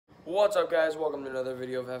What's up, guys? Welcome to another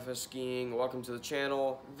video of FS Skiing. Welcome to the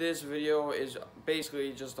channel. This video is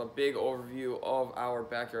basically just a big overview of our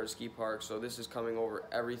backyard ski park. So this is coming over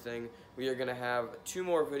everything. We are going to have 2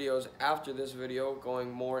 more videos after this video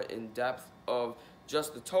going more in depth of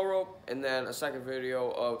just the tow rope, and then a second video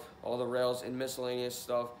of all the rails and miscellaneous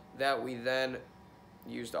stuff that we then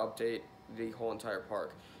use to update the whole entire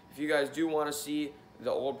park. If you guys do want to see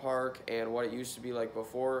the old park and what it used to be like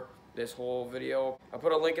before this whole video, I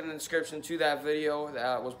put a link in the description to that video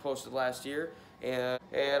that was posted last year, and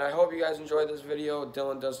I hope you guys enjoyed this video.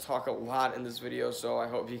 Dylan does talk a lot in this video, so I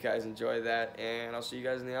hope you guys enjoy that, and I'll see you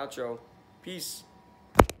guys in the outro. Peace.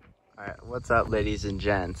 Alright, what's up, ladies and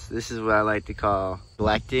gents? This is what I like to call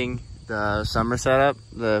collecting the summer setup,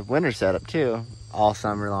 the winter setup too, all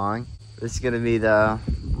summer long. This is going to be the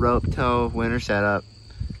rope tow winter setup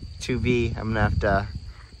 2B. I'm going to have to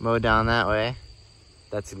mow down that way.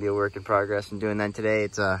 That's going to be a work in progress. I'm doing that today.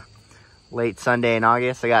 It's a late Sunday in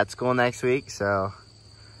August. I got school next week, so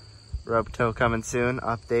rope tow coming soon.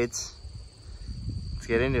 Updates. Let's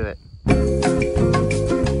get into it.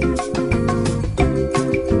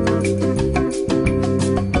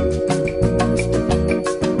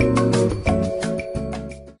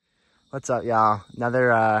 What's up, y'all?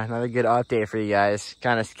 Another good update for you guys.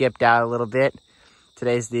 Kind of skipped out a little bit.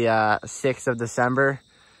 Today's the 6th of December.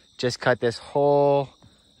 Just cut this whole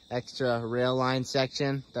extra rail line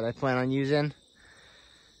section that I plan on using.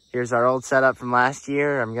 Here's our old setup from last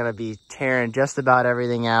year. I'm gonna be tearing just about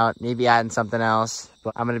everything out, maybe adding something else.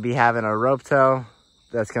 But I'm gonna be having a rope tow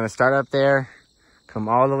that's gonna start up there, come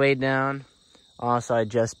all the way down. Also, I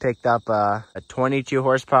just picked up a 22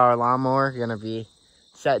 horsepower lawnmower. Gonna be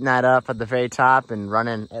setting that up at the very top and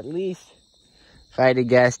running at least, if I had to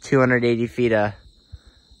guess, 280 feet of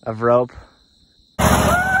rope.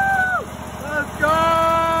 Let's go!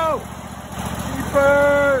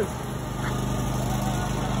 Keepers!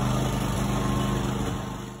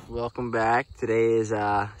 Welcome back. Today is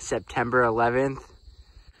September 11th.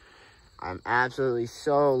 I'm absolutely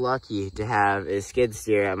so lucky to have a skid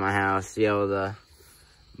steer at my house to be able to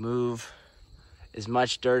move as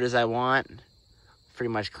much dirt as I want.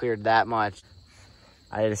 Pretty much cleared that much.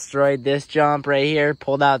 I destroyed this jump right here,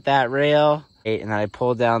 pulled out that rail, and I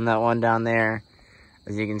pulled down that one down there.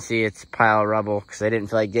 As you can see, it's a pile of rubble because I didn't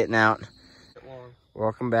feel like getting out.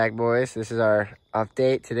 Welcome back, boys. This is our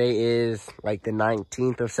update. Today is like the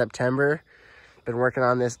 19th of September. Been working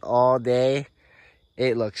on this all day.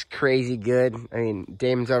 It looks crazy good. I mean,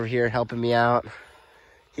 Damon's over here helping me out.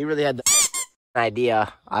 He really had the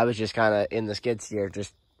idea. I was just kind of in the skid steer,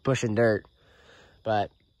 just pushing dirt.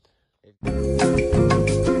 But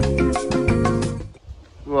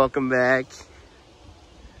welcome back.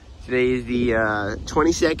 Today is the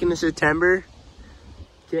 22nd of September.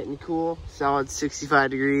 Getting cool. Solid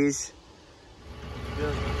 65 degrees.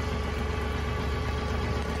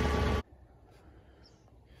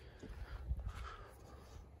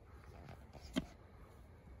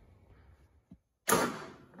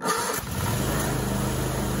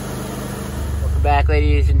 Back,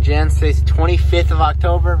 ladies and gents. Today's the 25th of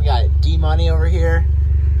October. We got D-Money over here.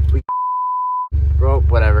 Rope,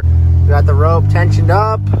 whatever. We got the rope tensioned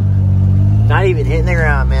up. Not even hitting the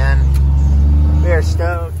ground, man. We are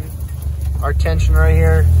stoked. Our tension right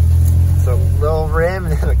here. It's a little rim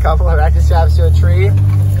and then a couple of ratchet straps to a tree.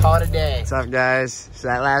 Call it a day. What's up, guys? So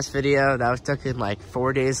that last video, that was taken like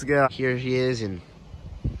 4 days ago. Here he is in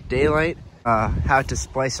daylight. How to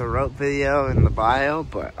splice a rope video in the bio,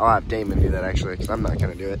 but I'll have Damon do that actually, because I'm not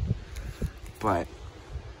gonna do it. But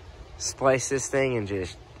splice this thing and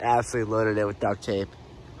just absolutely loaded it with duct tape.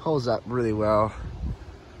 Holds up really well.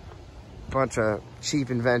 Bunch of cheap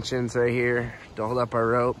inventions right here to hold up our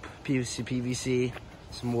rope. PVC,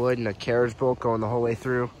 some wood, and a carriage bolt going the whole way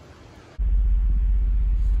through.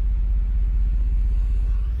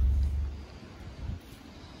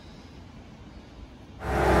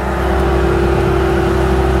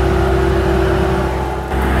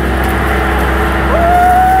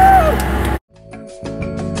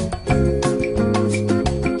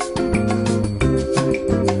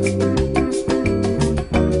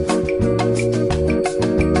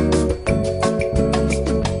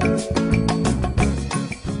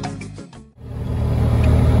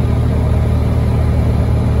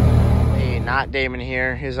 Damon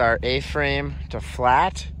here. Here's our A-frame to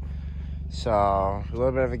flat. So a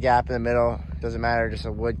little bit of a gap in the middle. Doesn't matter, just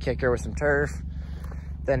a wood kicker with some turf.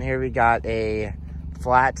 Then here we got a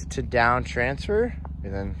flat to down transfer.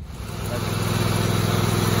 And then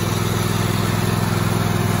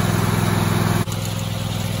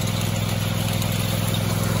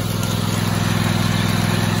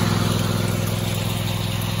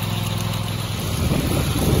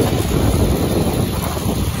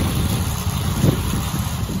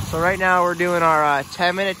So right now we're doing our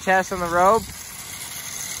 10-minute test on the rope.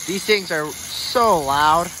 These things are so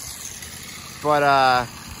loud, but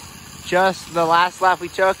just the last lap we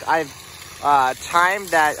took, I've timed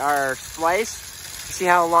that our splice. See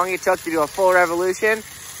how long it took to do a full revolution?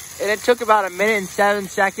 And it took about 1 minute and 7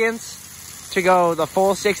 seconds to go the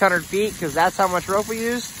full 600 feet, because that's how much rope we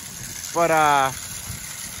used. But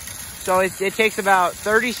so it takes about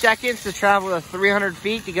 30 seconds to travel the 300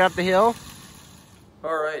 feet to get up the hill.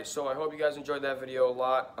 Alright, so I hope you guys enjoyed that video a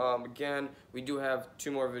lot. Again, we do have 2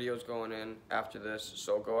 more videos going in after this,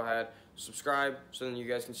 so go ahead, subscribe, so then you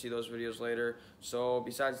guys can see those videos later. So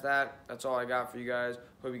besides that, that's all I got for you guys.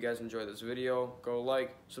 Hope you guys enjoyed this video. Go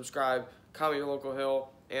like, subscribe, comment your local hill,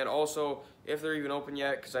 and also if they're even open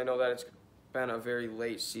yet, because I know that it's been a very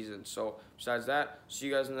late season. So besides that, see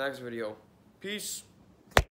you guys in the next video. Peace.